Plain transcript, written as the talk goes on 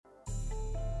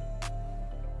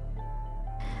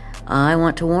I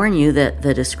want to warn you that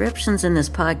the descriptions in this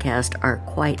podcast are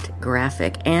quite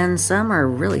graphic, and some are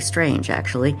really strange,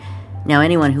 actually. Now,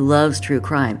 anyone who loves true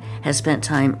crime has spent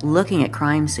time looking at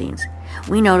crime scenes.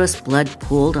 We notice blood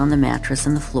pooled on the mattress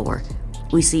and the floor.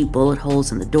 We see bullet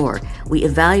holes in the door. We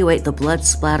evaluate the blood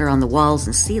splatter on the walls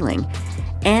and ceiling.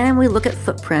 And we look at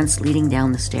footprints leading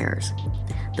down the stairs.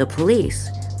 The police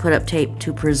put up tape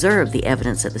to preserve the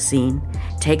evidence at the scene,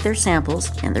 take their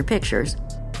samples and their pictures,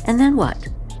 and then what?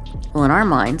 Well, in our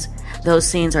minds, those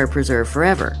scenes are preserved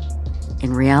forever.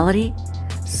 In reality,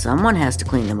 someone has to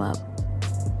clean them up.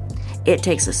 It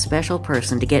takes a special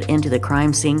person to get into the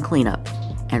crime scene cleanup,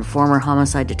 and former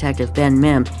homicide detective Ben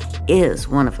Mihm is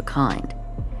one of a kind.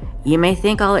 You may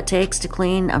think all it takes to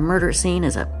clean a murder scene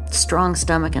is a strong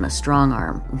stomach and a strong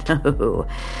arm. No.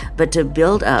 But to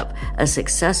build up a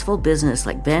successful business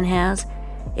like Ben has,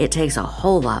 it takes a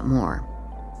whole lot more.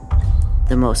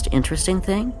 The most interesting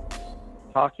thing?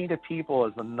 Talking to people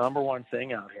is the number one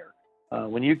thing out here.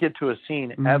 When you get to a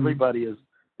scene, everybody is,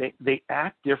 they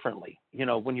act differently. You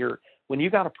know, when you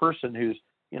got a person who's,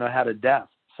 had a death,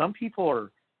 some people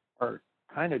are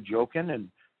kind of joking and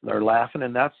they're laughing,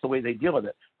 and that's the way they deal with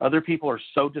it. Other people are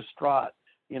so distraught.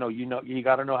 You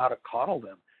got to know how to coddle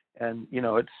them. And,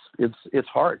 it's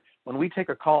hard. When we take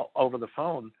a call over the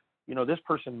phone, this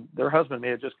person, their husband may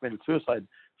have just committed suicide.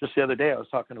 Just the other day, I was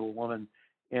talking to a woman,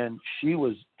 and she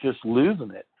was just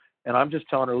losing it. And I'm just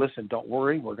telling her, listen, don't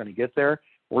worry. We're going to get there.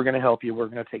 We're going to help you. We're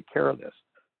going to take care of this.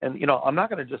 And, I'm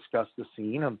not going to discuss the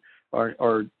scene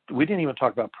or we didn't even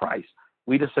talk about price.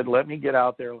 We just said, let me get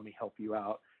out there. Let me help you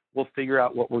out. We'll figure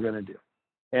out what we're going to do.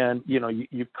 And, you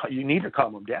need to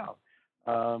calm them down.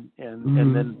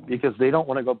 And then because they don't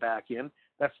want to go back in,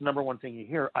 that's the number one thing you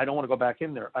hear. I don't want to go back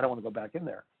in there. I don't want to go back in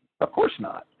there. Of course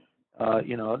not.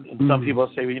 And some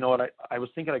people say, well, you know what? I was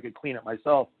thinking I could clean it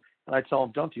myself. And I tell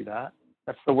them, don't do that.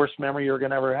 That's the worst memory you're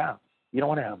going to ever have. You don't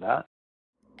want to have that.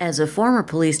 As a former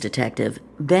police detective,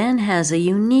 Ben has a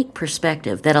unique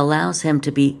perspective that allows him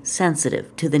to be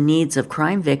sensitive to the needs of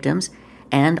crime victims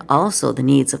and also the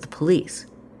needs of the police.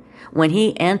 When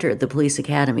he entered the police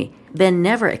academy, Ben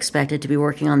never expected to be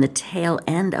working on the tail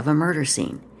end of a murder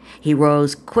scene. He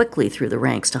rose quickly through the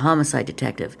ranks to homicide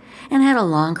detective and had a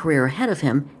long career ahead of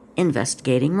him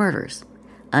investigating murders.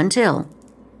 Until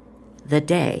the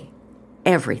day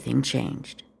everything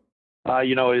changed.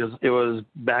 It was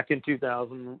back in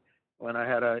 2000 when I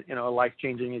had a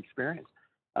life-changing experience.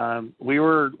 We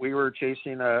were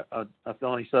chasing a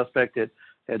felony suspect that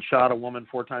had shot a woman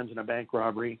 4 times in a bank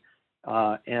robbery.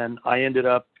 And I ended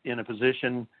up in a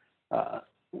position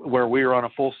where we were on a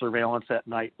full surveillance at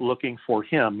night looking for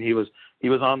him. He was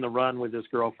on the run with his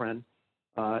girlfriend.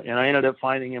 And I ended up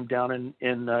finding him down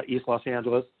in East Los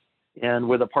Angeles and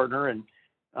with a partner. And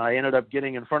I ended up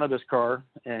getting in front of his car,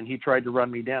 and he tried to run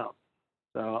me down.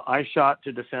 So I shot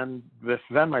to defend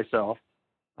myself,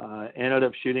 ended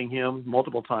up shooting him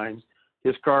multiple times.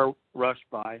 His car rushed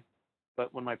by.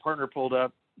 But when my partner pulled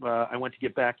up, I went to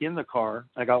get back in the car.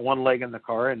 I got one leg in the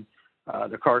car, and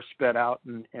the car sped out,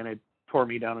 and it tore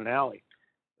me down an alley.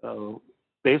 So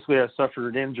basically, I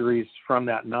suffered injuries from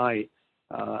that night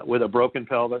with a broken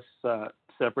pelvis,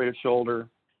 separated shoulder,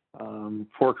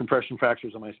 4 compression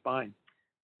fractures on my spine.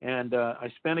 And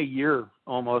I spent a year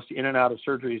almost in and out of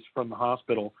surgeries from the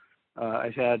hospital.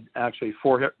 I've had actually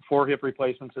 4 hip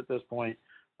replacements at this point,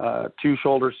 2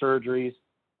 shoulder surgeries,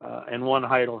 and 1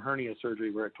 hiatal hernia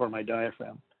surgery where it tore my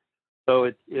diaphragm.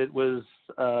 So it was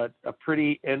a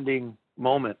pretty ending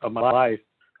moment of my life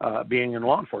being in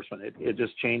law enforcement. It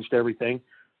just changed everything.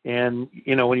 And,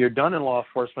 when you're done in law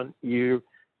enforcement,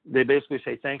 they basically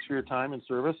say, thanks for your time and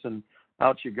service, and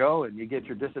out you go, and you get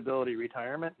your disability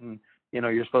retirement, and,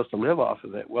 you're supposed to live off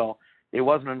of it. Well, it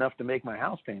wasn't enough to make my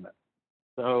house payment.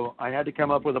 So I had to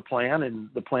come up with a plan, and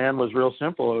the plan was real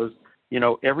simple. It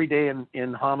was, every day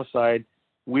in homicide,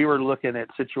 we were looking at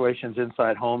situations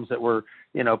inside homes that were,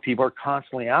 people are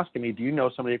constantly asking me, do you know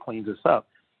somebody that cleans this up?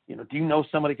 Do you know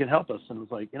somebody can help us? And it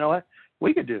was like, you know what,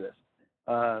 we could do this.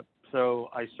 So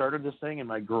I started this thing in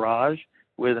my garage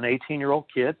with an 18-year-old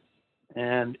kid,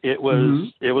 and it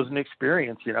was an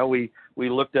experience. We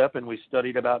looked up and we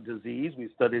studied about disease. We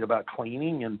studied about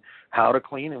cleaning and how to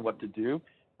clean and what to do.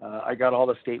 I got all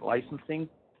the state licensing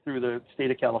through the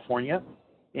state of California.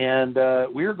 And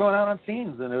we were going out on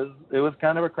scenes, and it was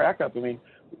kind of a crack up. I mean,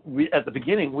 at the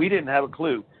beginning, we didn't have a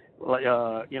clue. It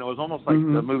was almost like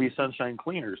the movie Sunshine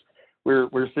Cleaners.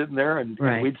 We're sitting there, and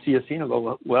we'd see a scene and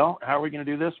go, well, how are we going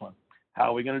to do this one?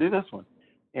 How are we going to do this one?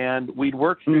 And we'd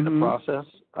work through the process.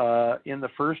 In the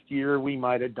first year, we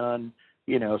might have done,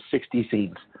 60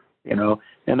 scenes, and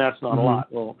that's not a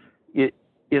lot. Well,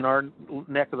 in our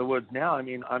neck of the woods now, I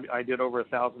mean, I did over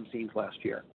 1,000 scenes last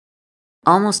year.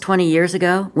 Almost 20 years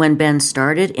ago, when Ben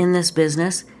started in this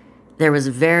business, there was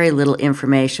very little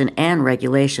information and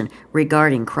regulation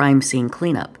regarding crime scene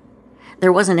cleanup.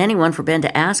 There wasn't anyone for Ben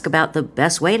to ask about the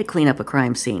best way to clean up a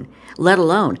crime scene, let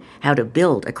alone how to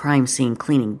build a crime scene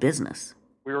cleaning business.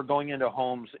 We were going into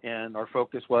homes, and our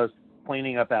focus was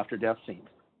cleaning up after death scenes.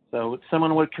 So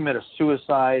someone would commit a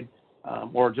suicide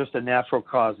or just a natural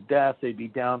cause death. They'd be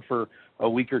down for a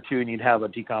week or two, and you'd have a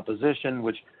decomposition,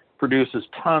 which produces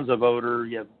tons of odor.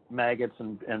 You have maggots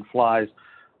and flies,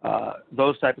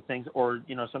 those type of things. Or,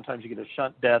 sometimes you get a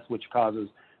shunt death, which causes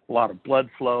a lot of blood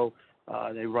flow.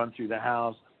 They run through the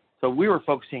house. So we were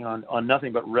focusing on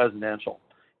nothing but residential.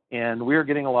 And we were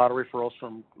getting a lot of referrals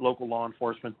from local law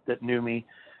enforcement that knew me.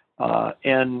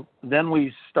 And then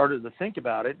we started to think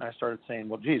about it, and I started saying,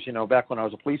 well, geez, back when I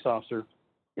was a police officer,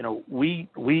 we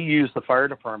use the fire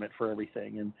department for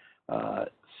everything. And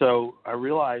so I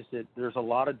realized that there's a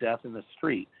lot of death in the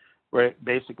street, right?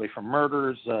 Basically from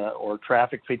murders or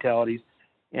traffic fatalities.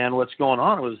 And what's going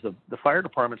on was the fire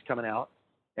department's coming out,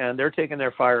 and they're taking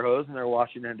their fire hose and they're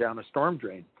washing it down a storm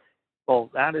drain. Well,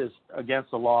 that is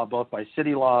against the law, both by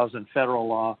city laws and federal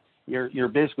law. You're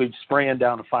basically spraying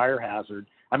down a a biohazard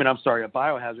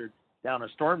down a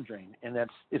storm drain. And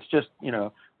it's just,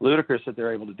 ludicrous that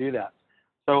they're able to do that.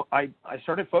 So I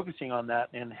started focusing on that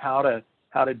and how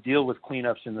to deal with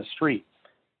cleanups in the street.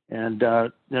 And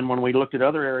then when we looked at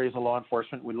other areas of law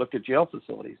enforcement, we looked at jail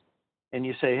facilities. And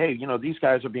you say, hey, these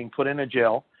guys are being put in a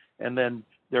jail and then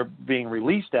they're being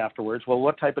released afterwards. Well,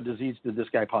 what type of disease did this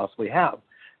guy possibly have?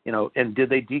 And did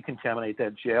they decontaminate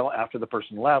that jail after the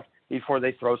person left before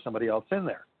they throw somebody else in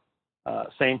there?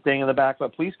 Same thing in the back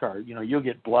of a police car. You'll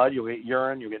get blood, you'll get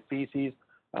urine, you'll get feces,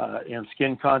 and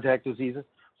skin contact diseases.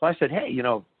 So I said, hey,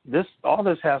 all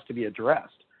this has to be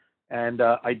addressed. And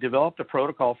I developed a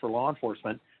protocol for law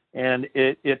enforcement, and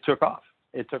it took off.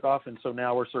 It took off, and so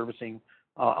now we're servicing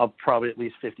probably at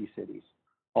least 50 cities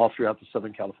all throughout the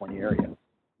Southern California area.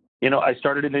 I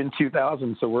started it in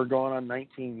 2000, so we're going on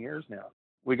 19 years now.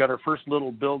 We got our first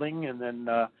little building, and then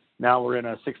now we're in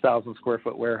a 6,000 square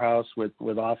foot warehouse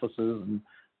with offices, and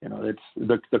it's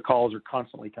the calls are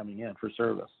constantly coming in for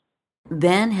service.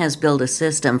 Ben has built a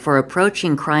system for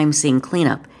approaching crime scene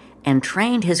cleanup and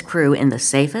trained his crew in the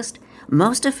safest,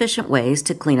 most efficient ways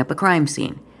to clean up a crime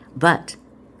scene. But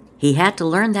he had to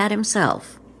learn that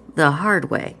himself, the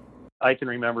hard way. I can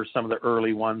remember some of the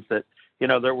early ones that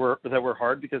that were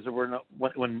hard because there were no,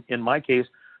 when in my case,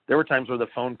 there were times where the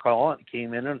phone call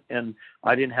came in and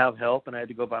I didn't have help and I had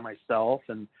to go by myself.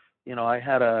 And,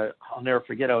 I'll never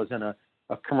forget, I was in a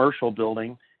commercial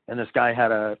building and this guy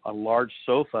had a large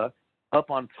sofa up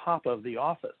on top of the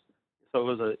office. So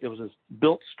it was a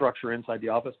built structure inside the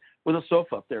office with a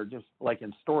sofa up there, just like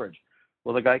in storage.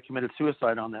 Well, the guy committed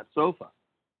suicide on that sofa.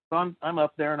 So I'm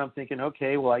up there and I'm thinking,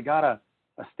 okay, well, I got a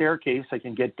staircase I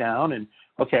can get down, and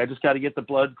okay, I just got to get the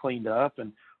blood cleaned up.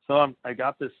 And so I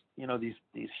got this,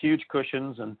 these huge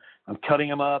cushions, and I'm cutting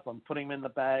them up. I'm putting them in the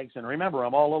bags. And remember,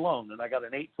 I'm all alone, and I got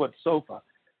an 8-foot sofa.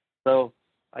 So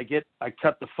I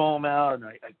cut the foam out, and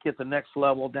I get the next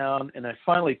level down, and I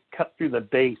finally cut through the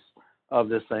base of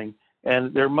this thing.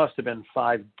 And there must have been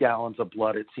 5 gallons of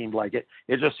blood. It seemed like it.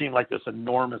 It just seemed like this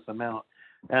enormous amount.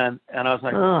 And I was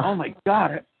like, oh my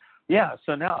God. Yeah.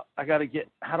 So now I got to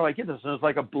how do I get this? And it's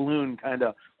like a balloon kind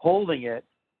of holding it.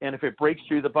 And if it breaks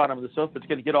through the bottom of the sofa, it's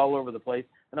going to get all over the place,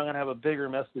 and I'm going to have a bigger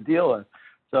mess to deal with.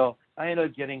 So I ended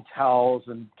up getting towels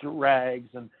and rags,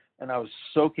 and I was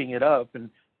soaking it up and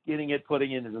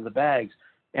putting it into the bags.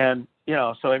 And,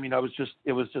 so,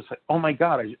 it was just like, oh my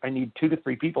God, I need 2 to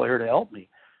 3 people here to help me.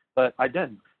 But I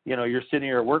didn't. You're sitting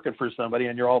here working for somebody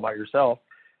and you're all by yourself.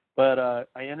 But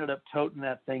I ended up toting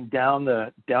that thing down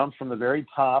from the very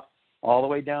top all the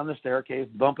way down the staircase,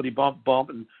 bumpity bump,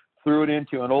 and threw it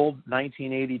into an old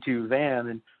 1982 van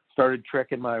and started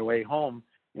trekking my way home,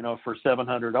 for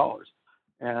 $700.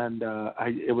 And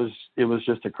it was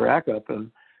just a crack up.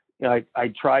 And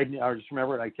I tried. I just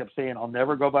remember I kept saying, I'll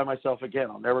never go by myself again.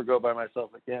 I'll never go by myself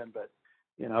again. But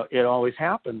it always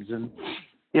happens. And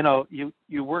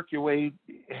you work your way.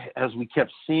 As we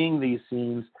kept seeing these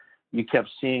scenes, you kept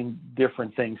seeing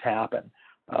different things happen.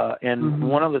 And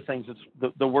one of the things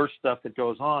that's the worst stuff that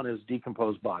goes on is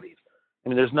decomposed bodies.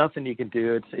 There's nothing you can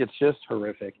do. It's just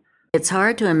horrific. It's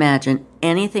hard to imagine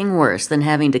anything worse than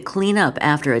having to clean up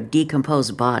after a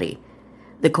decomposed body.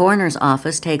 The coroner's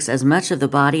office takes as much of the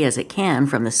body as it can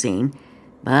from the scene,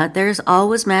 but there's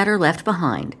always matter left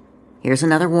behind. Here's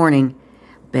another warning.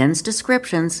 Ben's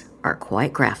descriptions are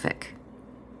quite graphic.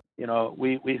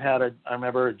 We had I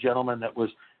remember a gentleman that was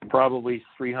probably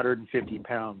 350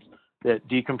 pounds that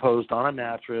decomposed on a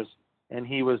mattress, and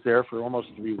he was there for almost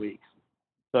 3 weeks.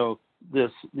 So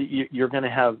you're going to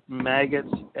have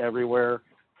maggots everywhere.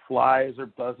 Flies are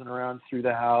buzzing around through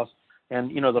the house. And,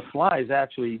 the flies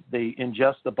actually, they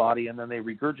ingest the body and then they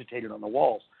regurgitate it on the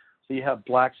walls. So you have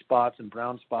black spots and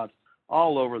brown spots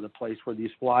all over the place where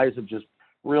these flies have just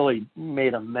really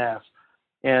made a mess.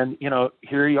 And,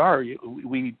 here you are. It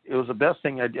was the best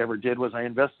thing I ever did was I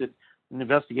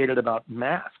investigated about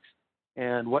masks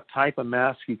and what type of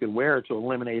mask you could wear to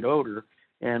eliminate odor.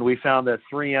 And we found that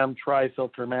 3M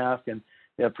tri-filter mask, and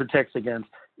it protects against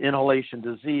inhalation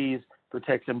disease,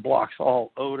 protects and blocks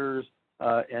all odors,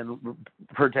 and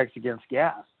protects against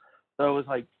gas. So it was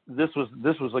like this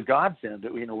was a godsend,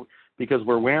 because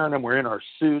we're wearing them, we're in our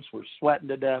suits, we're sweating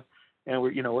to death, and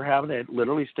we're having to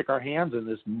literally stick our hands in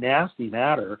this nasty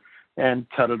matter and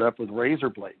cut it up with razor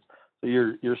blades. So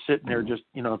you're sitting there just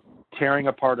tearing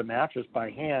apart a mattress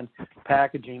by hand,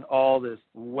 packaging all this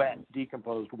wet,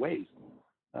 decomposed waste.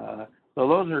 So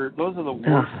those are the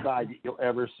worst side that you'll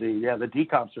ever see. Yeah, the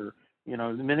decomps are,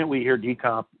 the minute we hear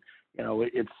decomp,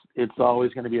 it's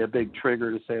always going to be a big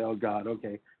trigger to say, oh God,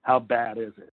 okay, how bad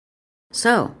is it?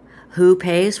 So, who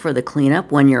pays for the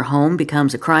cleanup when your home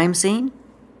becomes a crime scene?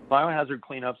 Biohazard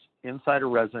cleanups inside a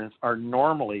residence are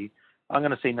normally, I'm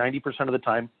going to say 90% of the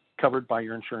time, covered by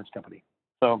your insurance company.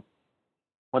 So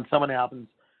when someone happens,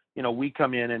 we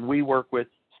come in and we work with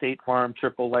State Farm,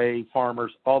 AAA,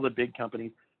 Farmers, all the big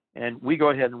companies, and we go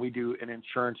ahead and we do an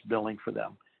insurance billing for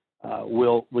them.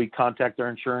 We contact their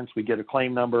insurance, we get a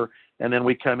claim number, and then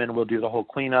we come in and we'll do the whole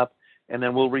cleanup, and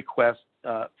then we'll request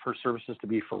for services to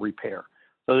be for repair.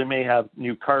 So they may have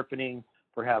new carpeting,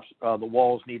 perhaps the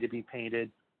walls need to be painted,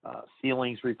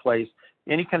 ceilings replaced,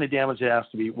 any kind of damage that has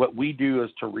to be. What we do is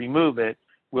to remove it,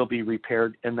 will be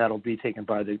repaired, and that'll be taken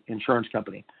by the insurance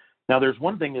company. Now, there's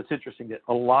one thing that's interesting that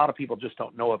a lot of people just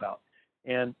don't know about,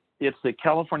 and it's the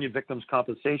California Victims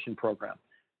Compensation Program.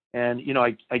 And,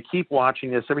 I keep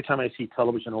watching this every time I see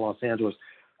television in Los Angeles,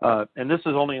 and this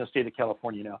is only in the state of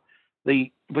California now.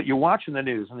 But you're watching the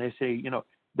news, and they say,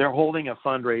 they're holding a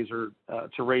fundraiser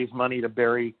to raise money to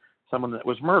bury someone that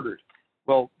was murdered.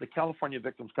 Well, the California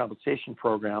Victims Compensation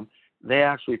Program, they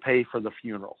actually pay for the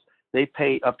funerals. They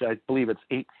pay up to, I believe it's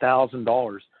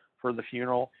 $8,000 for the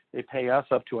funeral. They pay us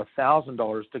up to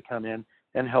 $1,000 to come in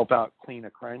and help out clean a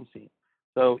crime scene.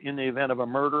 So in the event of a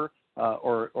murder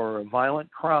or a violent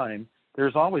crime,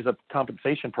 there's always a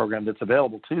compensation program that's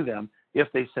available to them if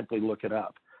they simply look it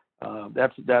up.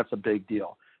 That's a big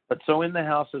deal. But so in the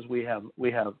houses, we have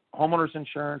homeowners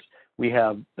insurance, we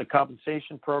have the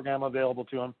compensation program available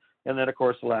to them, and then, of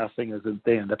course, the last thing is that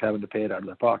they end up having to pay it out of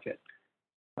their pocket.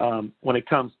 When it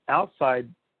comes outside,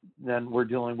 then we're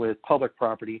dealing with public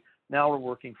property. Now we're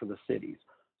working for the cities.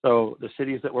 So the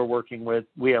cities that we're working with,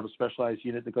 we have a specialized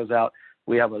unit that goes out.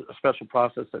 We have a special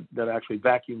process that actually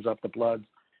vacuums up the bloods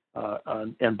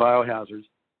and biohazards.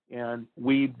 And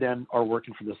we then are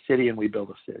working for the city, and we build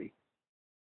a city.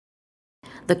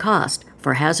 The cost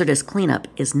for hazardous cleanup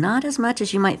is not as much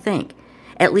as you might think,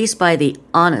 at least by the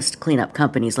honest cleanup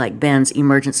companies like Ben's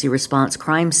Emergency Response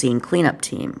Crime Scene Cleanup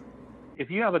Team. If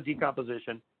you have a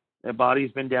decomposition, the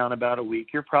body's been down about a week,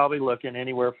 you're probably looking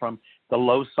anywhere from the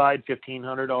low side,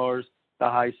 $1,500, the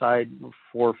high side, $4,000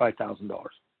 or $5,000.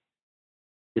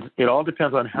 It all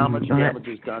depends on how much damage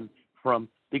is done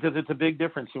because it's a big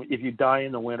difference if you die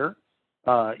in the winter,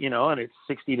 and it's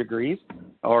 60 degrees,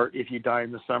 or if you die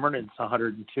in the summer and it's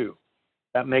 102.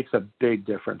 That makes a big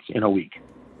difference in a week.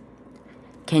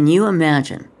 Can you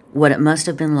imagine what it must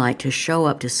have been like to show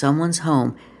up to someone's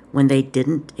home when they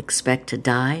didn't expect to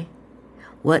die?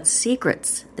 What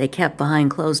secrets they kept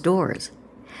behind closed doors?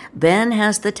 Ben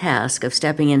has the task of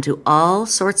stepping into all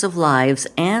sorts of lives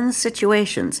and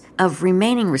situations, of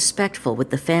remaining respectful with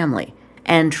the family,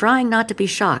 and trying not to be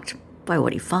shocked by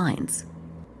what he finds.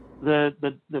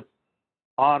 The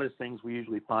oddest things we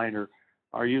usually find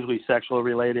are usually sexual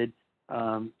related.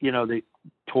 The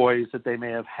toys that they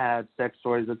may have had, sex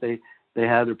toys that they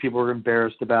had that people were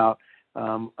embarrassed about.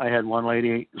 I had one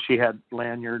lady, she had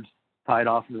lanyards tied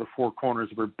off into the four corners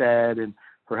of her bed, and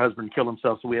her husband killed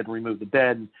himself, so we had to remove the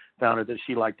bed, and found out that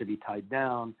she liked to be tied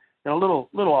down. Little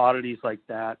oddities like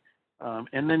that.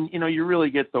 And then, you really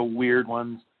get the weird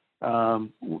ones.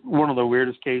 One of the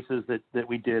weirdest cases that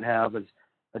we did have is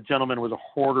a gentleman was a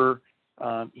hoarder.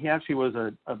 He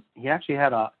actually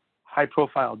had a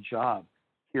high-profile job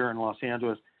here in Los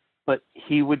Angeles, but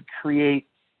he would create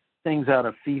things out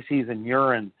of feces and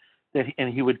urine,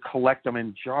 and he would collect them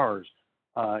in jars.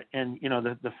 And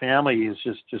the family is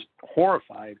just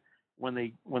horrified when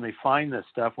they find this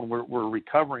stuff, when we're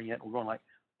recovering it. We're going like,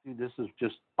 dude, this is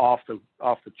just off the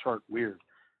chart weird.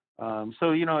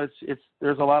 So it's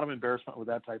there's a lot of embarrassment with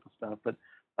that type of stuff, but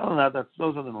other than that,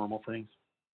 those are the normal things.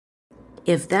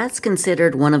 If that's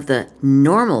considered one of the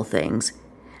normal things,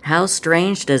 how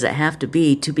strange does it have to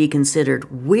be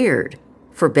considered weird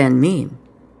for Ben Meem?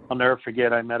 I'll never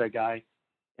forget, I met a guy,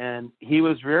 and he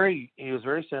was very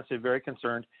sensitive, very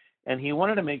concerned, and he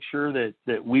wanted to make sure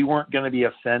that we weren't going to be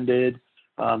offended,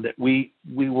 that we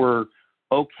were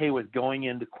okay with going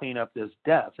in to clean up this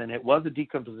death. And it was a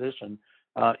decomposition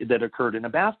that occurred in a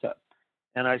bathtub.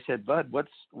 And I said, Bud,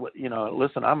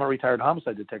 listen, I'm a retired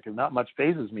homicide detective. Not much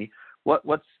phases me. What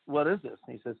is this?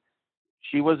 And he says,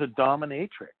 she was a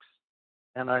dominatrix.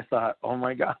 And I thought, oh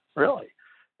my God, really?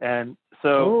 And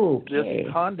so This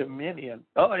condominium,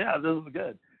 oh yeah, this is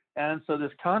good. And so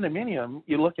this condominium,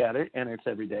 you look at it and it's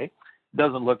every day,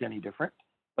 doesn't look any different.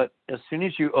 But as soon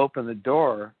as you open the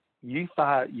door, you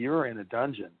thought you were in a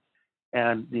dungeon.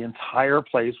 And the entire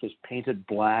place was painted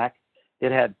black.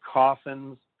 It had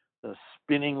coffins, the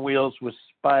spinning wheels with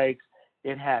spikes.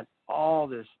 It had all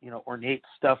this, ornate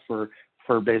stuff for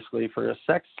basically for a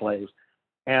sex slave.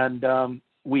 And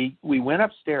we went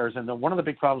upstairs, and one of the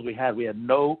big problems we had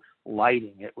no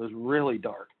lighting. It was really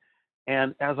dark.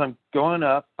 And as I'm going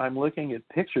up, I'm looking at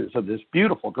pictures of this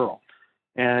beautiful girl,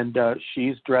 and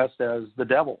she's dressed as the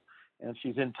devil, and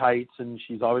she's in tights, and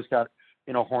she's always got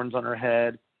horns on her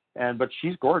head, but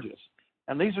she's gorgeous.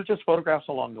 And these are just photographs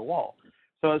along the wall.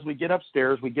 So as we get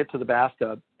upstairs, we get to the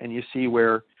bathtub, and you see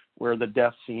where the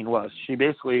death scene was. She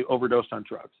basically overdosed on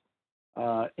drugs.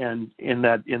 And in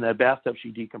that bathtub, she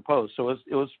decomposed. So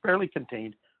it was fairly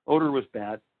contained. Odor was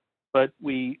bad, but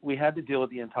we had to deal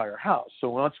with the entire house. So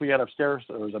once we got upstairs,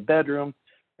 there was a bedroom,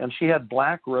 and she had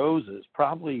black roses,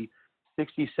 probably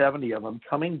 60, 70 of them,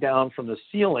 coming down from the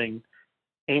ceiling,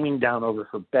 aiming down over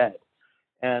her bed.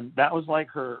 And that was like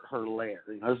her lair.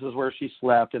 This is where she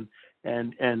slept, and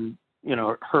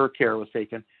her care was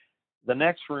taken. The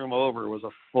next room over was a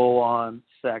full-on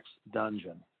sex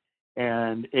dungeon.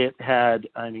 And it had,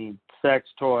 sex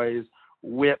toys,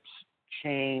 whips,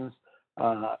 chains.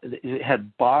 It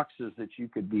had boxes that you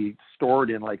could be stored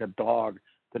in like a dog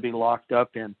to be locked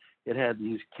up in. It had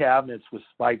these cabinets with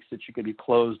spikes that you could be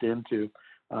closed into.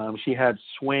 She had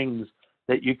swings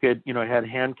that you could, had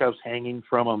handcuffs hanging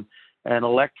from them and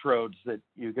electrodes that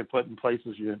you could put in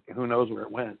places who knows where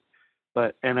it went.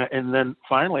 But and then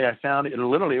finally I found it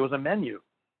was a menu.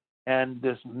 And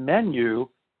this menu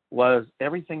was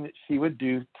everything that she would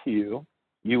do to you.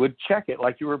 You would check it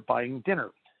like you were buying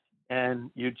dinner,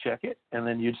 and you'd check it, and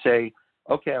then you'd say,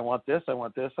 okay, I want this, I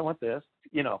want this, I want this.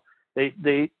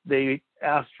 They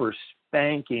asked for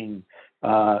spanking.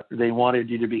 They wanted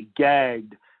you to be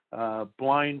gagged,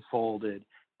 blindfolded.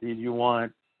 Did you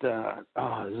want, this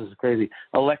is crazy,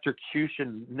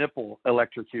 electrocution, nipple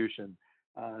electrocution.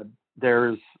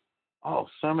 There's,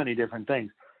 so many different things.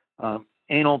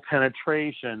 Anal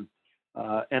penetration.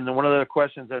 And then one of the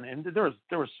questions, and there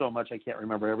was so much, I can't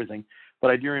remember everything, but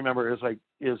I do remember it was like,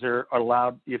 is there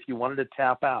allowed, if you wanted to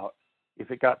tap out, if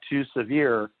it got too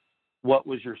severe, what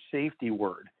was your safety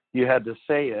word? You had to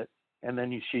say it, and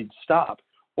then she'd stop.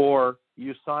 Or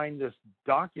you signed this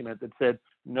document that said,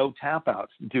 no tap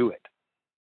outs, do it.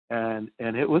 And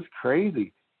it was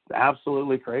crazy,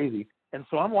 absolutely crazy. And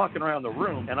so I'm walking around the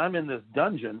room, and I'm in this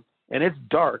dungeon, and it's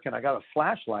dark, and I got a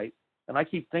flashlight. And I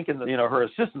keep thinking that, her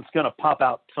assistant's going to pop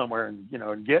out somewhere and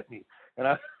get me.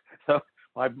 And so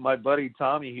my buddy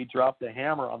Tommy, he dropped the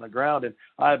hammer on the ground, and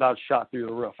I about shot through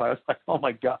the roof. I was like, oh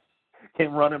my God,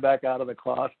 came running back out of the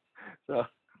closet. So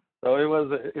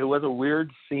it was a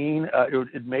weird scene.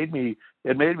 It made me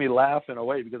laugh in a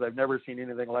way, because I've never seen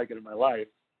anything like it in my life.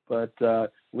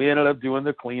 But we ended up doing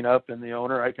the cleanup, and the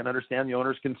owner, I can understand the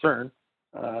owner's concern.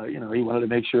 He wanted to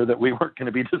make sure that we weren't going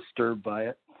to be disturbed by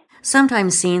it.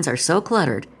 Sometimes scenes are so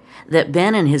cluttered that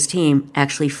Ben and his team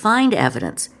actually find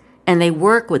evidence, and they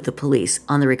work with the police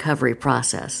on the recovery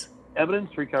process. Evidence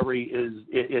recovery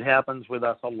it happens with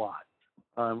us a lot.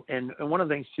 And one of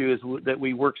the things, too, is that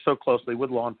we work so closely with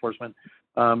law enforcement.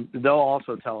 They'll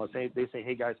also tell us, they say,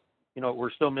 hey, guys,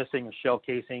 we're still missing a shell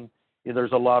casing.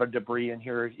 There's a lot of debris in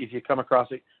here. If you come across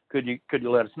it, could you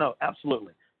let us know?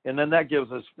 Absolutely. And then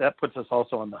that puts us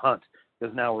also on the hunt,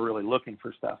 because now we're really looking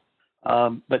for stuff.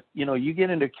 But, you get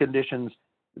into conditions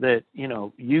that,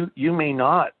 you may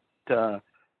not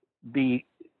be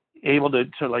able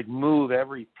to like move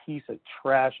every piece of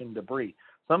trash and debris.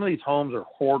 Some of these homes are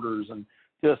hoarders and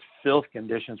just filth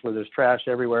conditions where there's trash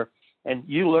everywhere. And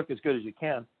you look as good as you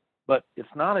can, but it's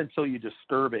not until you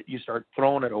disturb it, you start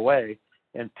throwing it away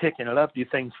and picking it up, do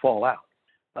things fall out.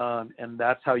 And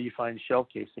that's how you find shell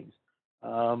casings.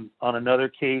 On another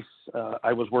case,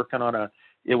 I was working on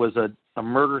it was a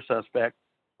murder suspect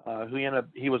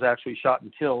he was actually shot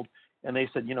and killed. And they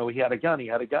said, he had a gun.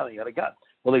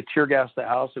 Well, they tear gassed the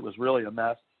house. It was really a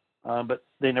mess, but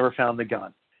they never found the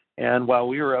gun. And while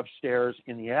we were upstairs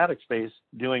in the attic space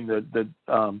doing the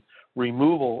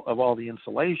removal of all the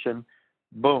insulation,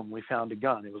 boom, we found a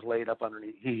gun. It was laid up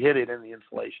underneath. He hid it in the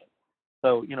insulation.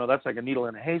 So, that's like a needle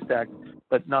in a haystack,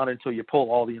 but not until you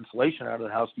pull all the insulation out of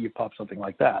the house do you pop something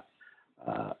like that.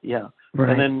 Yeah.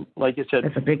 Right. And then, like you said,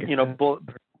 that's a big,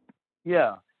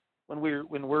 yeah. When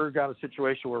we're got a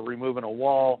situation where we're removing a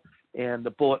wall and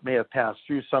the bullet may have passed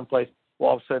through someplace,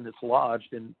 well, all of a sudden it's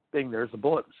lodged and there's a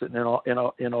bullet sitting in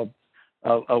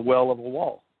a well of a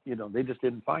wall. They just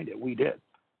didn't find it. We did.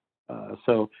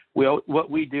 So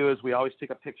what we do is we always take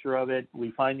a picture of it.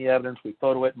 We find the evidence. We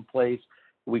photo it in place.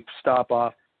 We stop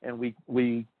off and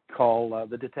we call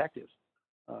the detectives.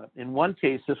 In one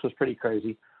case, this was pretty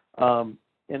crazy. And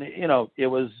it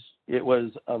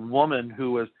was a woman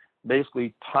who was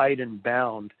basically tied and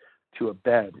bound to a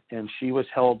bed, and she was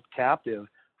held captive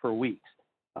for weeks.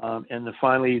 And then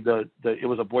finally, it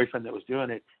was a boyfriend that was doing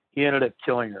it. He ended up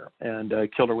killing her and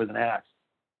killed her with an axe.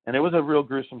 And it was a real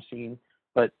gruesome scene.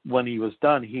 But when he was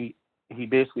done, he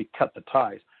basically cut the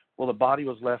ties. Well, the body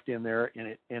was left in there,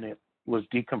 and it was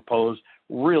decomposed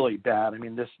really bad. I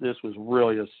mean, this was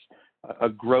really a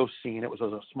gross scene. It was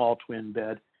a small twin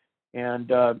bed.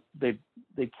 And they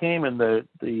came and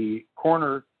the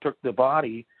coroner took the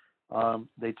body.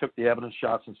 They took the evidence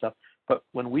shots and stuff. But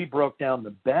when we broke down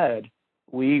the bed,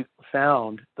 we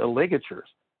found the ligatures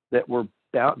that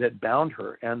bound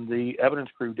her, and the evidence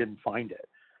crew didn't find it.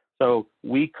 So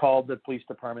we called the police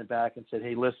department back and said,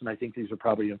 hey, listen, I think these are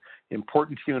probably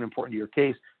important to you and important to your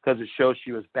case because it shows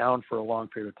she was bound for a long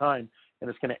period of time, and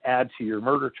it's going to add to your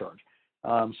murder charge.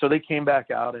 So they came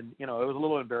back out, and it was a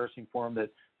little embarrassing for them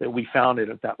that we found it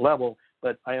at that level.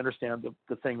 But I understand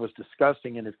the thing was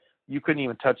disgusting, and if you couldn't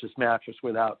even touch this mattress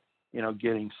without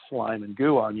getting slime and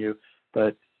goo on you.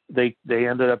 But they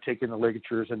ended up taking the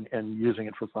ligatures and using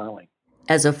it for filing.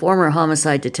 As a former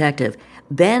homicide detective,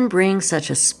 Ben brings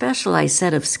such a specialized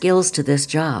set of skills to this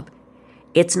job.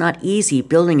 It's not easy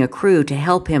building a crew to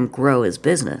help him grow his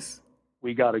business.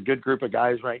 We got a good group of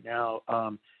guys right now.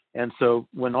 And so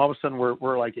when all of a sudden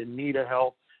we're like in need of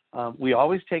help, we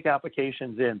always take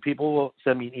applications in. People will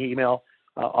send me an email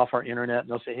off our internet, and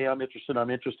they'll say, hey, I'm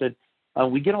interested.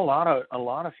 We get a lot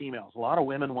of females. A lot of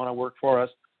women want to work for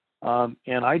us.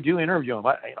 And I do interview them.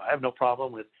 I have no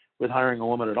problem with hiring a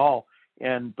woman at all.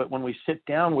 But when we sit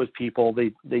down with people,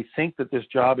 they think that this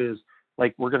job is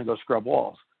like we're going to go scrub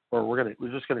walls or we're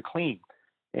just going to clean,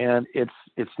 and it's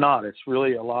not. It's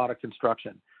really a lot of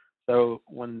construction. So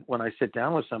when I sit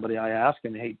down with somebody, I ask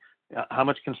them, hey, how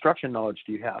much construction knowledge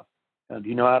do you have? Do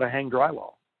you know how to hang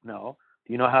drywall? No.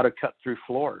 Do you know how to cut through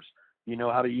floors? Do you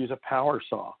know how to use a power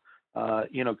saw?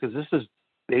 Because this is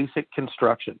basic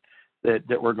construction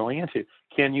that we're going into.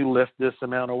 Can you lift this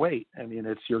amount of weight? I mean,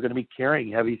 you're going to be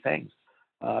carrying heavy things.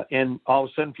 And all of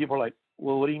a sudden people are like,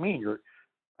 well, what do you mean?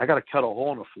 I got to cut a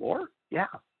hole in the floor? Yeah.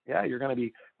 You're going to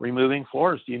be removing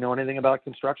floors. Do you know anything about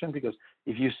construction? Because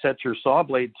if you set your saw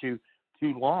blade too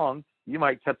long, you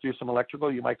might cut through some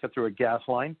electrical. You might cut through a gas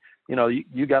line.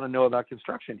 You got to know about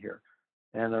construction here.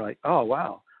 And they're like, oh,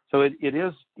 wow. So it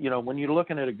is, when you're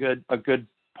looking at a good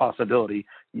possibility,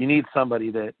 you need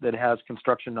somebody that has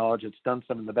construction knowledge, that's done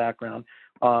some in the background,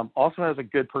 also has a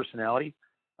good personality.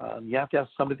 You have to have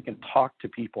somebody that can talk to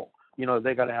people.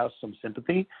 They got to have some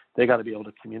sympathy. They got to be able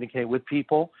to communicate with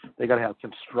people. They got to have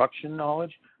construction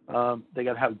knowledge. They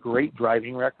got to have great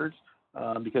driving records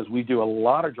because we do a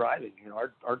lot of driving.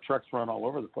 Our trucks run all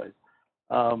over the place.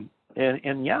 But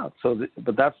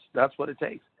that's what it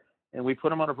takes. And we put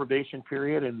them on a probation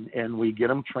period and we get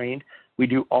them trained. We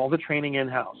do all the training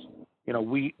in-house.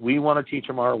 We want to teach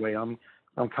them our way. I'm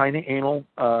kind of anal.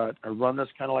 I run this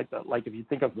kind of like if you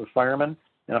think of the fireman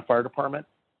in a fire department,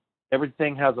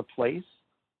 everything has a place,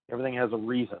 everything has a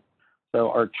reason. So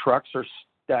our trucks are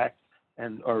stacked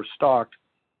or stocked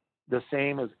the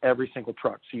same as every single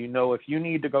truck. So if you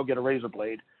need to go get a razor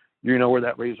blade, where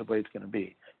that razor blade's going to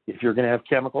be. If you're going to have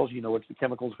chemicals, what the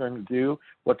chemical's going to do,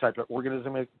 what type of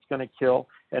organism it's going to kill,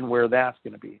 and where that's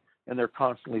going to be. And they're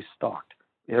constantly stocked.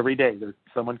 Every day,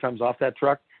 someone comes off that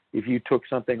truck. If you took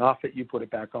something off it, you put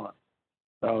it back on.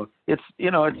 So it's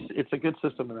a good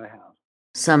system that I have.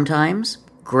 Sometimes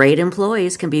great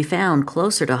employees can be found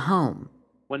closer to home.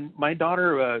 When my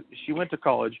daughter, she went to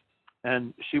college,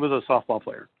 and she was a softball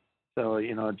player. So,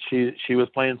 she was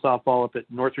playing softball up at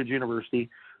Northridge University.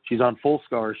 She's on full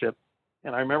scholarship.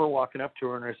 And I remember walking up to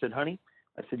her and I said, honey,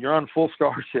 I said, you're on full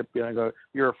scholarship. And I go,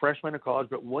 you're a freshman in college,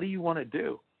 but what do you want to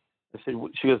do? I said,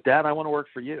 she goes, Dad, I want to work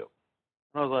for you.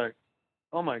 And I was like,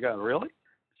 oh my God, really?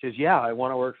 She says, yeah, I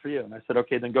want to work for you. And I said,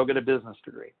 okay, then go get a business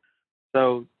degree.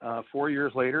 So 4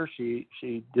 years later, she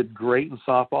did great in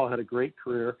softball, had a great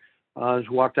career. She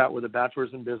walked out with a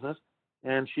bachelor's in business,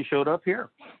 and she showed up here.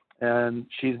 And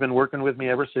she's been working with me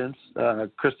ever since.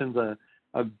 Kristen's a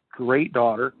great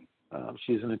daughter.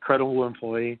 She's an incredible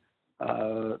employee.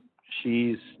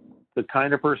 She's the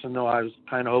kind of person, though, I was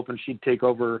kind of hoping she'd take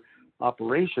over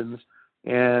operations.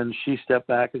 And she stepped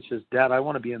back and says, Dad, I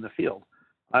want to be in the field.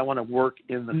 I want to work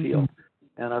in the field.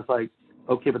 And I was like,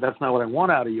 okay, but that's not what I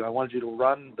want out of you. I wanted you to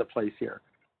run the place here.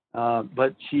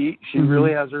 But she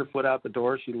really has her foot out the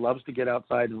door. She loves to get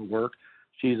outside and work.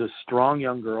 She's a strong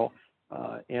young girl,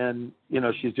 and,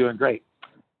 she's doing great.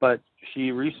 But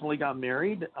she recently got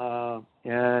married,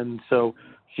 and so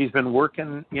she's been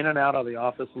working in and out of the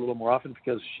office a little more often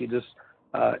because she just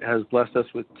has blessed us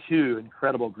with 2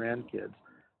 incredible grandkids.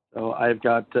 So I've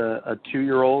got a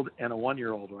 2-year-old and a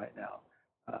 1-year-old right now,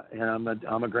 and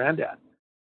I'm a granddad.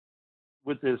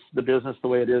 With the business the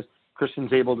way it is,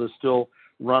 Kristen's able to still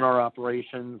run our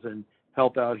operations and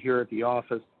help out here at the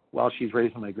office while she's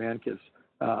raising my grandkids.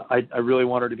 I really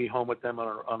want her to be home with them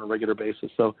on a regular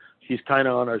basis. So she's kind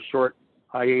of on a short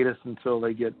hiatus until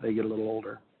they get a little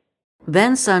older.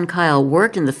 Ben's son Kyle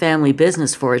worked in the family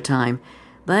business for a time,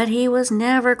 but he was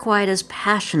never quite as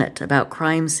passionate about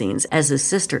crime scenes as his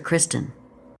sister Kristen.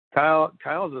 Kyle's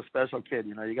a special kid.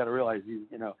 You got to realize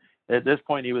at this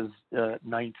point he was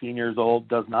 19 years old,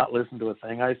 does not listen to a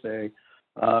thing I say.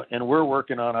 And we're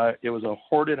working on it was a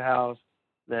hoarded house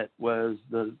that was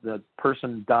the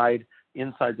person died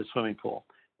inside the swimming pool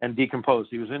and decomposed.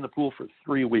 He was in the pool for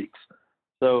 3 weeks.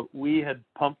 So we had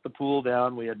pumped the pool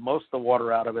down. We had most of the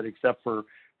water out of it, except for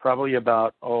probably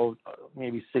about,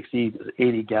 maybe 60,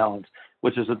 80 gallons,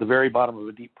 which is at the very bottom of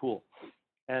a deep pool.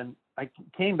 And I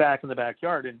came back in the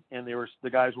backyard and the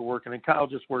guys were working, and Kyle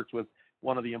just worked with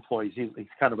one of the employees. He's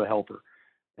kind of a helper.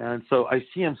 And so I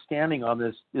see him standing on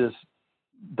this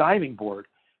diving board,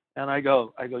 and I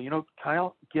go,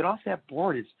 Kyle, get off that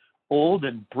board. It's old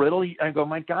and brittle. I go,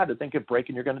 my God, the thing could break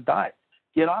and you're going to die.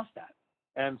 Get off that.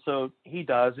 And so he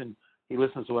does, and he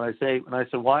listens to what I say. And I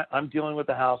said, well, I'm dealing with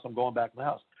the house. I'm going back to the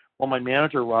house. Well, my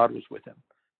manager, Rod, was with him.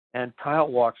 And Kyle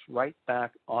walks right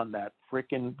back on that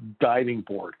freaking diving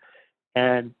board.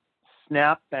 And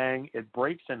snap, bang, it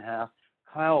breaks in half.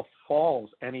 Kyle falls,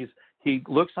 and he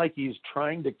looks like he's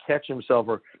trying to catch himself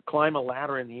or climb a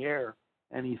ladder in the air,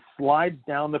 and he slides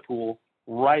down the pool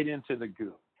right into the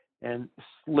goo and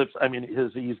slips. I mean,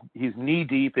 he's knee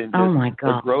deep in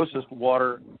the grossest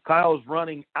water. Kyle's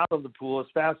running out of the pool as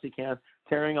fast as he can,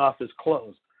 tearing off his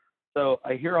clothes. So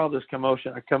I hear all this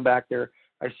commotion. I come back there.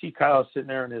 I see Kyle sitting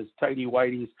there in his tighty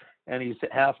whities, and he's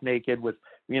half naked with,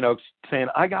 saying,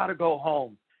 I got to go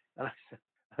home. And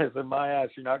I said, my ass,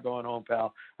 you're not going home,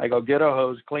 pal. I go, get a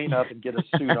hose, clean up, and get a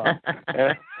suit on.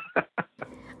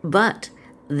 But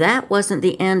that wasn't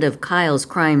the end of Kyle's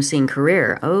crime scene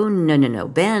career. Oh, no.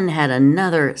 Ben had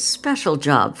another special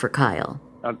job for Kyle.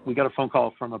 We got a phone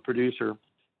call from a producer,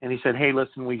 and he said, hey,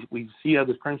 listen, we see you have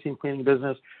this crime scene cleaning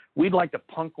business. We'd like to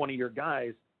punk one of your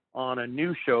guys on a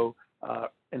new show,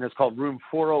 and it's called Room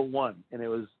 401, and it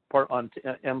was part on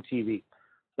MTV.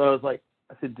 So I was like,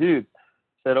 I said, dude,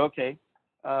 okay.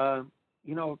 I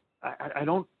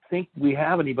don't think we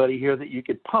have anybody here that you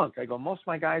could punk. I go, most of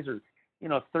my guys are,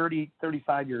 30,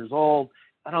 35 years old.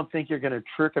 I don't think you're going to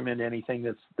trick them into anything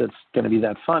that's going to be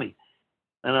that funny.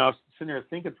 And I was sitting there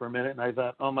thinking for a minute, and I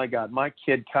thought, oh my God, my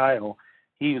kid Kyle,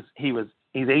 he's 18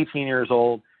 years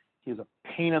old. He's a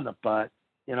pain in the butt.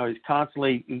 He's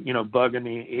constantly, bugging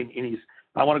me, and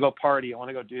I want to go party. I want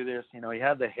to go do this. He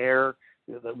had the hair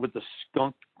with the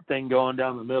skunk thing going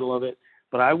down the middle of it.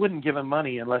 But I wouldn't give him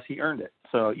money unless he earned it.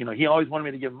 So, he always wanted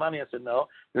me to give him money. I said, no,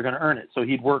 you're going to earn it. So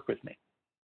he'd work with me.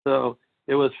 So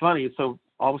it was funny. So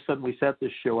all of a sudden we set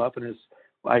this show up, and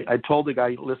I told the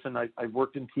guy, listen, I've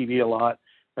worked in TV a lot.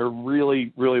 I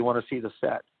really, really want to see the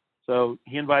set. So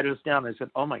he invited us down. I said,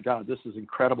 oh my God, this is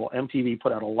incredible. MTV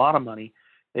put out a lot of money.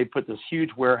 They put this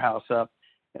huge warehouse up.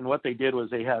 And what they did was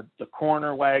they had the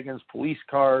coroner wagons, police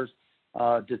cars,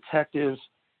 detectives.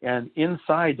 And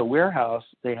inside the warehouse,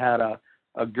 they had a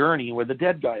gurney with a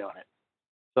dead guy on it.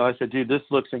 So I said, dude, this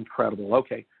looks incredible.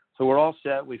 Okay. So we're all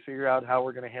set. We figure out how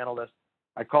we're going to handle this.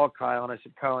 I called Kyle and I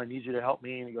said, Kyle, I need you to help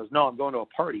me. And he goes, no, I'm going to a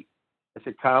party. I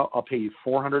said, Kyle, I'll pay you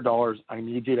 $400. I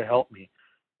need you to help me.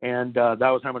 And that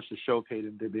was how much the show paid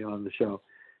him to be on the show.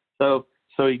 So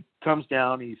he comes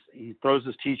down, he throws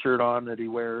his T-shirt on that he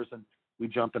wears, and we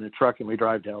jump in a truck and we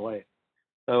drive to LA.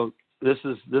 So this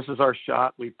is our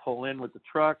shot. We pull in with the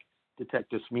truck.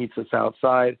 Detective meets us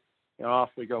outside, and off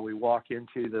we go. We walk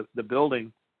into the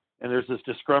building, and there's this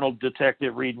disgruntled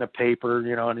detective reading a paper,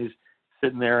 and he's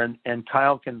sitting there, and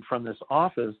Kyle can, from this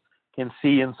office, can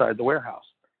see inside the warehouse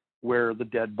where the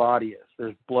dead body is.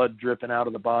 There's blood dripping out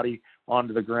of the body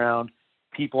onto the ground,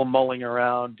 people mulling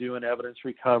around doing evidence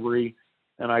recovery.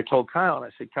 And I told Kyle, and I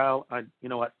said, Kyle, you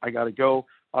know what? I got to go.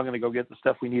 I'm going to go get the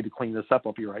stuff we need to clean this up.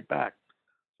 I'll be right back.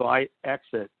 So I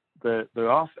exit the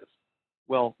office.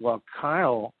 Well, while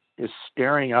Kyle is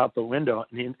staring out the window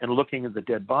and looking at the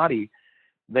dead body,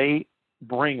 they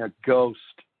bring a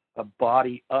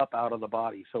body up out of the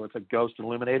body. So it's a ghost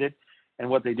illuminated. And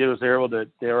what they did was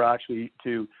they were actually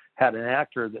had an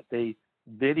actor that they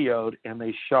videoed, and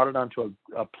they shot it onto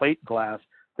a plate glass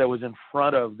that was in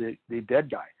front of the dead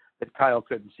guy that Kyle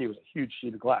couldn't see. It was a huge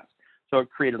sheet of glass. So it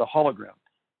created a hologram.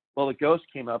 Well, the ghost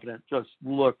came up, and it just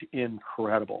looked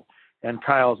incredible. And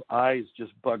Kyle's eyes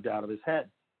just bugged out of his head.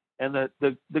 And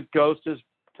the ghost is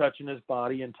touching his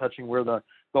body and touching where the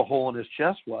hole in his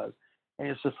chest was. And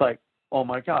it's just like, oh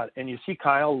my God. And you see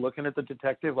Kyle looking at the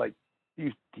detective like,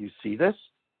 do you see this?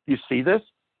 Do you see this?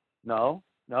 No,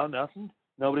 nothing.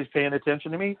 Nobody's paying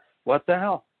attention to me. What the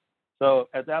hell? So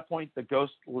at that point, the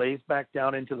ghost lays back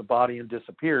down into the body and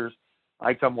disappears.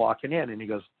 I come walking in, and he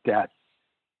goes, Dad,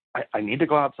 I need to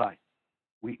go outside.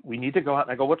 We need to go out.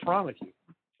 And I go, what's wrong with you?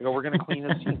 I go, we're going to clean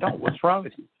this scene. No, what's wrong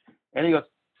with you? And he goes,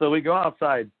 so we go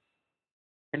outside,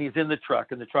 and he's in the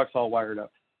truck, and the truck's all wired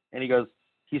up. And he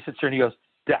sits there and he goes,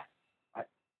 Dad,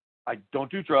 I don't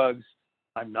do drugs.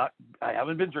 I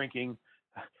haven't been drinking,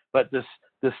 but this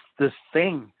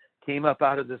thing came up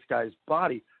out of this guy's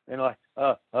body. And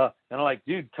I'm like,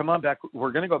 dude, come on back.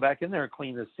 We're going to go back in there and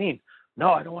clean this scene.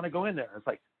 No, I don't want to go in there. It's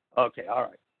like, okay, all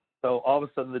right. So all of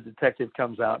a sudden the detective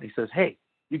comes out, and he says, hey,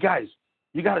 you guys,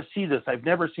 you got to see this. I've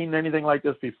never seen anything like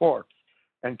this before.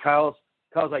 And Kyle's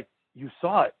like, you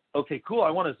saw it. Okay, cool.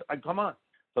 Come on.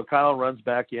 So Kyle runs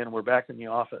back in. We're back in the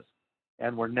office,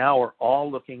 and we're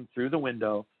all looking through the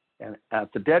window and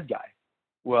at the dead guy.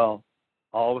 Well,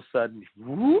 all of a sudden,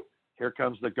 whoop, here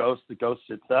comes the ghost. The ghost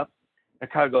sits up, and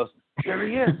Kyle goes, there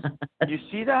he is. You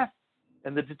see that?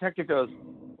 And the detective goes,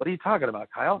 what are you talking about,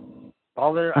 Kyle?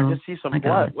 All there, I just see some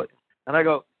blood. What? And I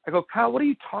go, Kyle, what are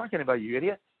you talking about, you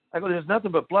idiot? I go, there's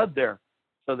nothing but blood there.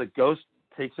 So the ghost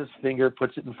takes his finger,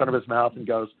 puts it in front of his mouth, and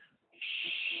goes,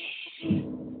 shh.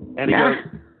 And he goes,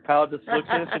 Kyle just looks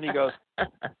at us, and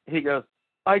he goes,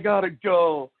 I gotta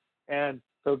go. And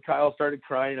so Kyle started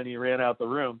crying, and he ran out the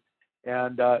room.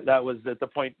 And that was at the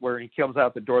point where he comes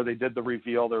out the door. They did the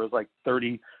reveal. There was like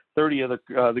 30 of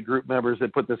the group members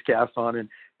that put this cast on, and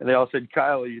they all said,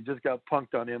 Kyle, you just got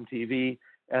punked on MTV.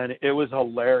 And it was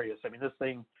hilarious. I mean, this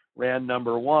thing ran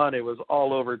 #1. It was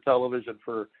all over television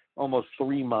for almost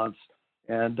 3 months.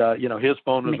 And, his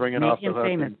phone was ringing off the hook.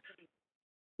 Famous.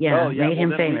 Yeah, made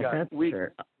him famous. That's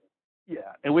sure. Yeah,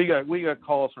 and we got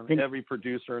calls from every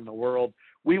producer in the world.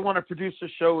 We want to produce a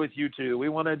show with you two. We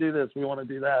want to do this. We want to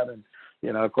do that. And,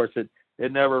 of course, it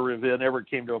never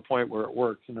came to a point where it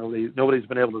works. Nobody's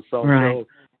been able to sell a show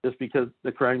just because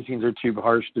the crime scenes are too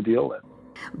harsh to deal with.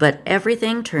 But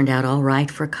everything turned out all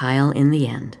right for Kyle in the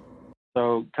end.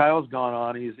 So Kyle's gone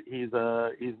on. He's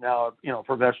now a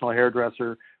professional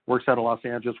hairdresser. Works out of Los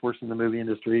Angeles. Works in the movie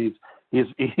industry. He's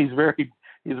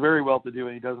very well to do,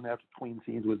 and he doesn't have to clean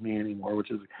scenes with me anymore, which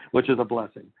is a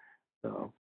blessing.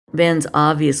 So Ben's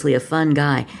obviously a fun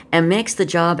guy and makes the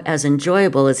job as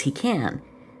enjoyable as he can.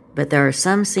 But there are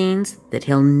some scenes that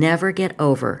he'll never get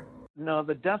over. No,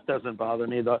 the death doesn't bother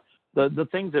me. The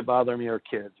things that bother me are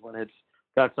kids. When it's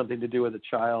got something to do with a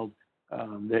child,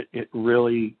 that it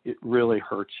really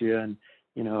hurts you. And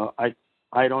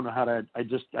I don't know how to. I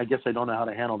guess I don't know how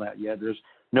to handle that yet. There's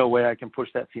no way I can push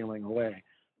that feeling away.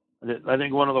 I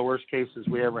think one of the worst cases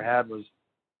we ever had was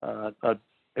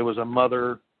it was a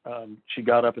mother. She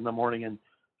got up in the morning and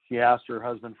she asked her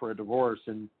husband for a divorce,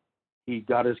 and he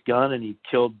got his gun and he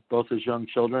killed both his young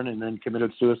children and then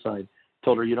committed suicide.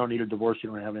 Told her, you don't need a divorce, you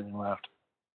don't have anything left.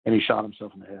 And he shot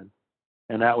himself in the head.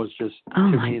 And that was just, to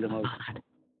me, the most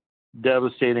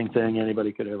devastating thing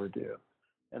anybody could ever do.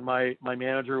 And my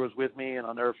manager was with me, and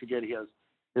I'll never forget,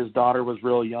 his daughter was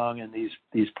real young, and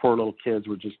these poor little kids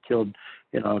were just killed,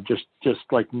 just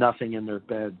like nothing in their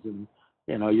beds. And,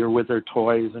 you're with their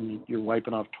toys and you're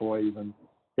wiping off toys, and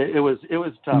it was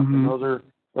tough. Mm-hmm. And those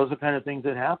are the kind of things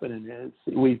that happen.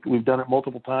 And we've done it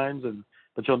multiple times,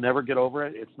 but you'll never get over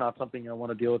it. It's not something I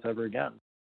want to deal with ever again.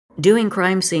 Doing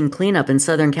crime scene cleanup in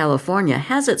Southern California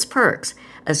has its perks,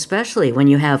 especially when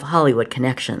you have Hollywood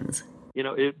connections.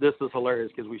 This is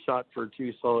hilarious because we shot for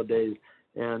 2 solid days,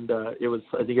 and I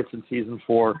think it's in season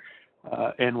 4.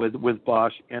 and with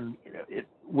Bosch. And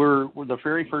we're the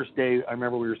very first day. I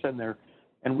remember we were sitting there,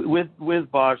 and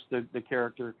with Bosch, the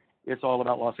character. It's all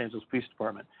about Los Angeles Police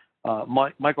Department.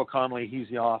 Michael Connelly, he's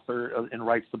the author and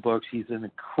writes the books. He's an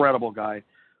incredible guy.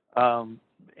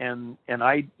 And I,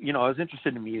 I was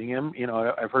interested in meeting him.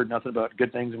 I've heard nothing but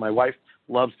good things, and my wife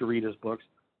loves to read his books.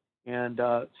 And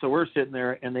so we're sitting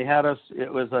there, and they had us.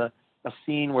 It was a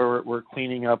scene where we're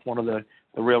cleaning up one of the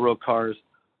railroad cars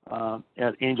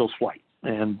at Angel's Flight.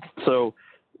 And so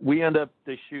we end up,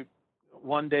 they shoot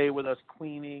one day with us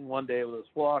cleaning, one day with us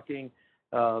walking.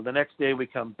 The next day we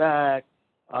come back,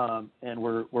 and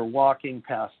we're walking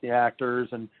past the actors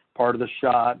and part of the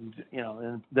shot,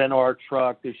 and then our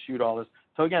truck, they shoot all this.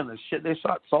 So again, they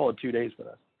shot solid 2 days with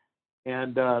us.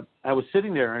 And I was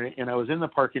sitting there, and I was in the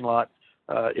parking lot.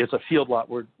 It's a field lot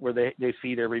where they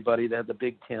feed everybody. They have the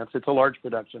big tents. It's a large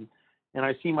production. And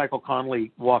I see Michael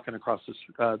Connelly walking across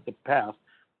the path.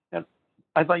 And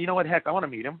I thought, you know what, heck, I want to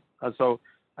meet him. So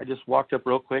I just walked up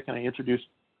real quick, and I introduced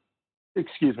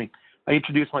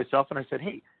myself, and I said,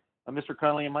 hey, Mr.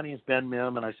 Connelly, my name is Ben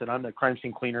Mim, and I said, I'm the crime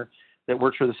scene cleaner that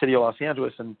works for the city of Los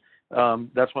Angeles, and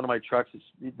that's one of my trucks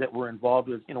that we're involved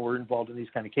with. We're involved in these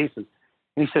kind of cases.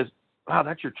 And he says, wow,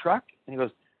 that's your truck? And he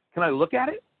goes, can I look at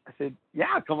it? I said,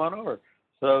 yeah, come on over.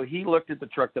 So he looked at the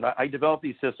truck that I developed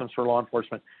these systems for law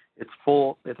enforcement. It's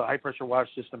a high pressure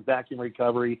wash system, vacuum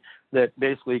recovery that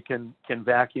basically can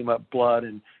vacuum up blood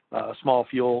and small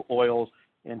fuel oils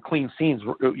and clean scenes,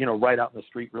 right out in the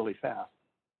street really fast.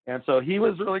 And so he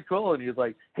was really cool, and he was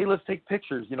like, hey, let's take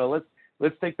pictures,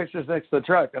 let's take pictures next to the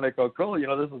truck. And I go, cool,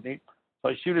 this is neat. So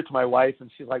I shoot it to my wife,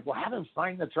 and she's like, well, have him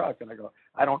sign the truck. And I go,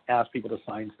 I don't ask people to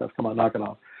sign stuff. Come on, knock it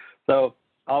off. So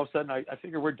all of a sudden, I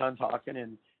figure we're done talking,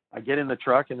 and I get in the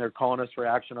truck, and they're calling us for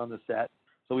action on the set.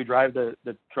 So we drive the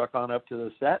truck on up to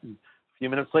the set, and a few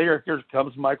minutes later, here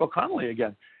comes Michael Connelly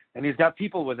again. And he's got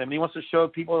people with him, and he wants to show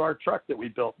people our truck that we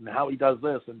built and how he does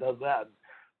this and does that.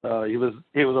 He was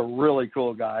a really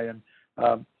cool guy. And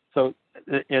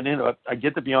I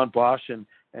get to be on Bosch, and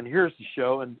here's the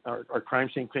show, and our crime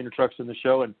scene cleaner truck's in the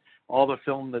show, and all the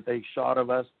film that they shot of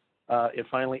us, it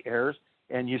finally airs,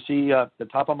 and you see the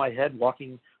top of my head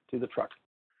walking to the truck.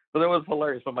 So that was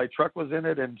hilarious. But my truck was in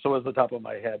it, and so was the top of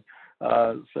my head.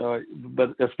 But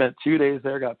I spent 2 days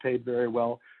there, got paid very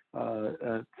well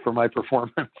for my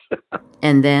performance.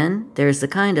 And then there's the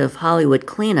kind of Hollywood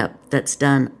cleanup that's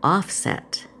done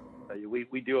offset.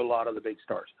 We do a lot of the big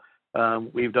stars.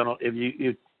 We've done.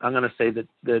 I'm going to say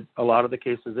that a lot of the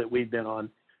cases that we've been on,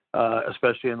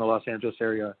 especially in the Los Angeles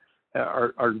area,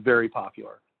 are very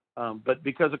popular. But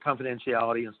because of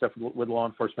confidentiality and stuff with law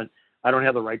enforcement, I don't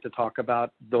have the right to talk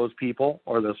about those people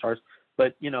or those stars.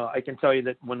 But I can tell you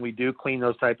that when we do clean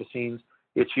those type of scenes,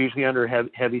 it's usually under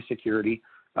heavy security.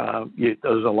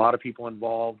 There's a lot of people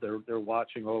involved. They're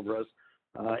watching over us,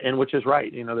 and which is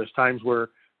right. There's times where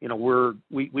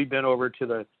we've been over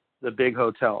to the big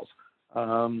hotels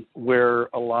where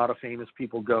a lot of famous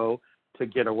people go to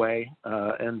get away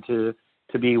and to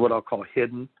be what I'll call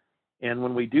hidden. And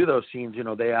when we do those scenes,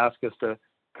 they ask us to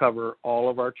cover all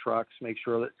of our trucks, make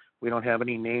sure that we don't have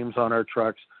any names on our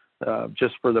trucks,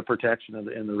 just for the protection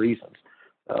and the reasons.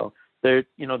 So they're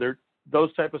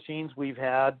those type of scenes we've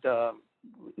had.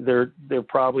 They're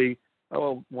probably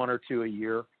one or two a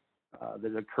year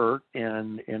that occur,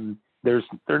 and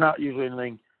they're not usually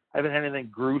anything. I haven't had anything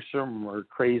gruesome or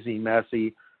crazy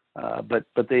messy, but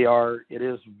it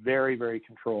is very, very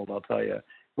controlled, I'll tell you,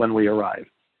 when we arrive.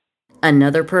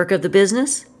 Another perk of the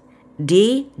business,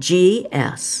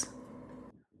 DGS.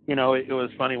 It was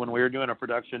funny when we were doing a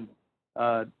production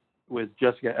with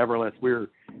Jessica Everleth.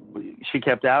 She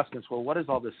kept asking us, well, what is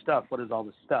all this stuff? What is all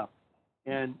this stuff?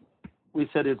 And we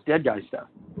said, it's dead guy stuff.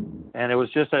 And it was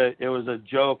a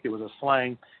joke. It was a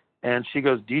slang. And she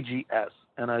goes, DGS.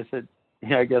 And I said,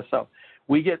 yeah, I guess so.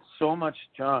 We get so much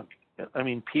junk. I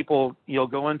mean, you'll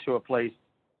go into a place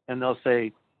and they'll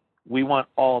say, we want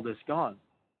all this gone.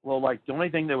 Well, the only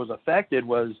thing that was affected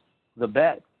was the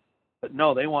bed. But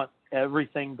no, they want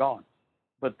everything gone.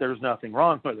 But there's nothing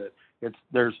wrong with it.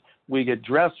 We get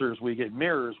dressers, we get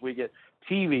mirrors, we get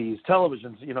TVs,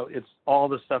 televisions, it's all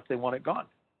the stuff they want it gone.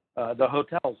 The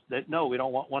hotels, no, we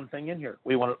don't want one thing in here.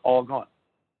 We want it all gone.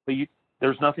 But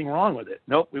there's nothing wrong with it.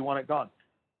 Nope, we want it gone.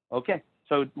 Okay,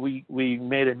 so we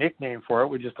made a nickname for it.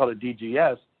 We just called it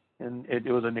DGS, and it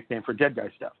was a nickname for dead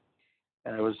guy stuff.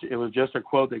 And it was just a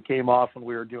quote that came off when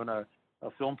we were doing a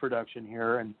film production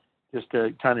here, and just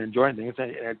to kind of enjoy things,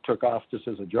 and it took off just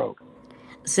as a joke.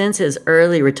 Since his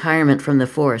early retirement from the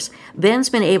force, Ben's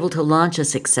been able to launch a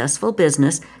successful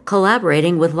business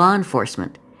collaborating with law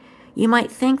enforcement. You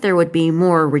might think there would be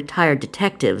more retired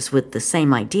detectives with the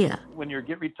same idea. When you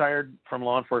get retired from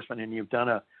law enforcement and you've done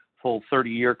a full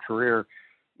 30-year career,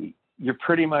 you're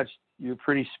pretty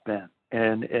spent.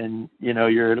 And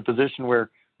you're in a position where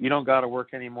you don't got to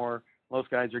work anymore. Most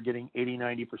guys are getting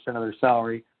 80-90% of their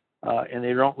salary, and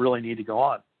they don't really need to go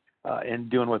on and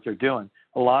doing what they're doing.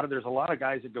 There's a lot of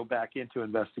guys that go back into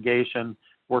investigation,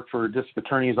 work for district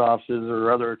attorneys' offices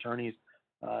or other attorneys,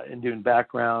 and doing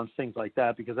backgrounds, things like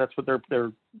that, because that's what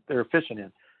they're efficient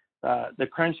in. The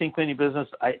crime scene cleaning business,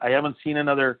 I haven't seen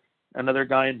another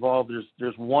guy involved.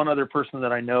 There's one other person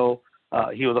that I know.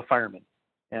 He was a fireman,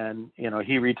 and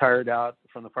he retired out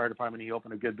from the fire department. He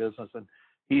opened a good business, and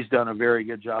he's done a very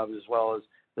good job, as well as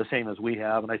the same as we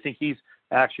have. And I think he's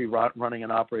actually running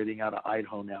and operating out of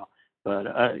Idaho now. But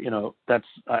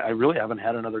I really haven't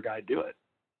had another guy do it.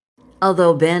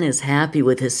 Although Ben is happy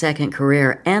with his second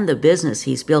career and the business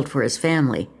he's built for his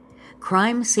family,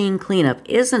 crime scene cleanup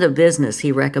isn't a business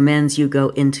he recommends you go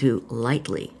into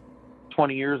lightly.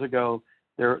 20 years ago,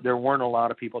 there weren't a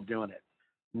lot of people doing it.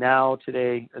 Now,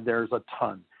 today, there's a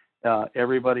ton.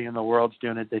 Everybody in the world's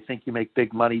doing it. They think you make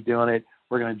big money doing it.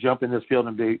 We're going to jump in this field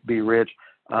and be rich.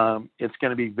 It's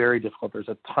going to be very difficult. There's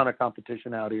a ton of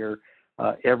competition out here.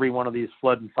 Every one of these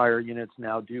flood and fire units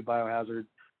now do biohazard.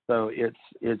 So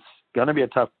it's going to be a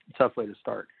tough way to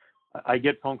start. I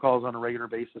get phone calls on a regular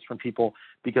basis from people,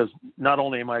 because not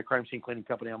only am I a crime scene cleaning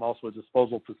company, I'm also a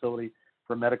disposal facility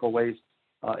for medical waste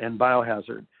and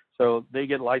biohazard. So they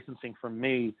get licensing from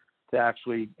me to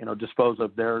actually, dispose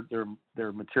of their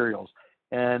materials.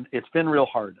 And it's been real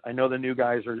hard. I know the new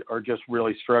guys are just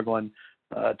really struggling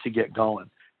to get going.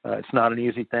 It's not an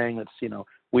easy thing. It's,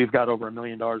 we've got over $1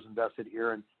 million invested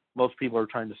here, and most people are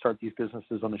trying to start these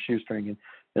businesses on a shoestring. And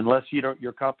unless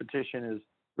your competition is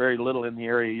very little in the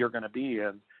area you're going to be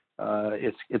in,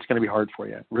 it's going to be hard for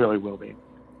you. It really will be.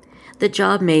 The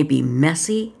job may be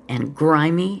messy and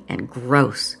grimy and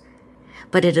gross,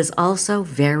 but it is also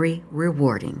very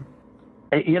rewarding.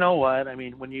 You know what? I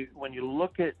mean, when you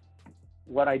look at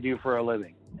what I do for a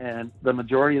living, and the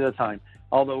majority of the time,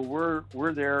 although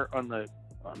we're there on the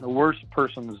worst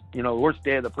person's, worst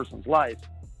day of the person's life,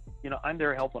 I'm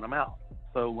there helping them out.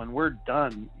 So when we're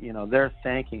done, they're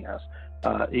thanking us.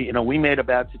 We made a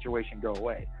bad situation go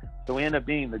away. So we end up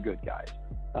being the good guys.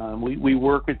 We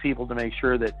work with people to make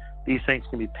sure that these things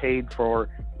can be paid for,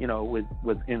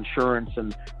 with insurance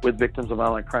and with victims of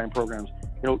violent crime programs.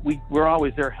 We're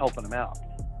always there helping them out.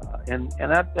 And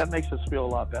that makes us feel a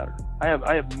lot better. I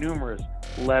have numerous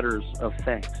letters of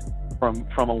thanks from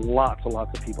lots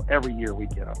of people. Every year we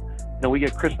get them. We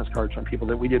get Christmas cards from people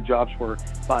that we did jobs for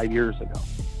 5 years ago.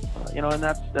 And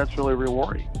that's really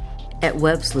rewarding. At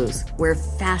Web Sleuths, we're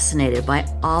fascinated by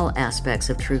all aspects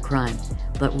of true crime,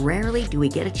 but rarely do we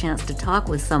get a chance to talk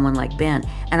with someone like Ben,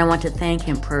 and I want to thank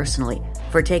him personally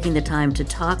for taking the time to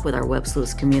talk with our Web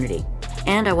Sleuths community.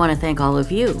 And I want to thank all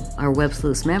of you, our Web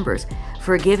Sleuths members,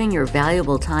 for giving your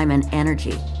valuable time and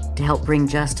energy to help bring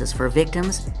justice for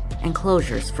victims and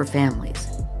closures for families.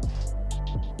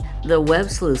 The Web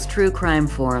Sleuths True Crime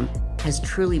Forum has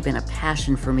truly been a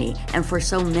passion for me and for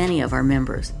so many of our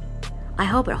members. I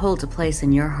hope it holds a place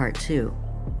in your heart too.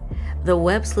 The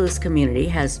Web Sleuths community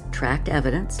has tracked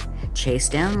evidence,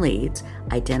 chased down leads,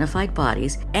 identified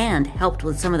bodies, and helped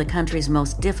with some of the country's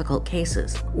most difficult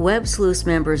cases. Web Sleuths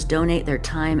members donate their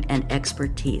time and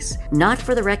expertise, not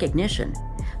for the recognition,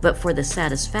 but for the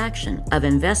satisfaction of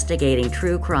investigating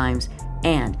true crimes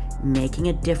and making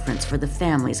a difference for the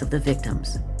families of the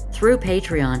victims. Through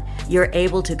Patreon, you're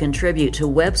able to contribute to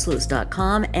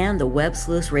websleuths.com and the Web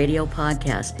Sleuths Radio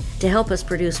podcast to help us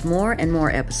produce more and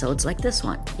more episodes like this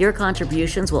one. Your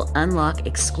contributions will unlock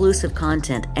exclusive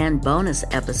content and bonus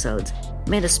episodes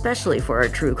made especially for our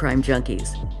true crime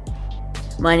junkies.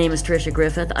 My name is Tricia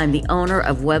Griffith. I'm the owner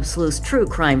of Web Sleuths True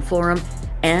Crime Forum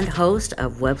and host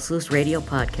of Web Sleuths Radio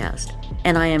podcast.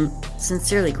 And I am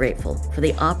sincerely grateful for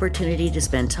the opportunity to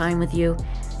spend time with you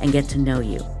and get to know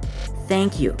you.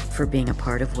 Thank you for being a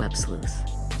part of Web Sleuths.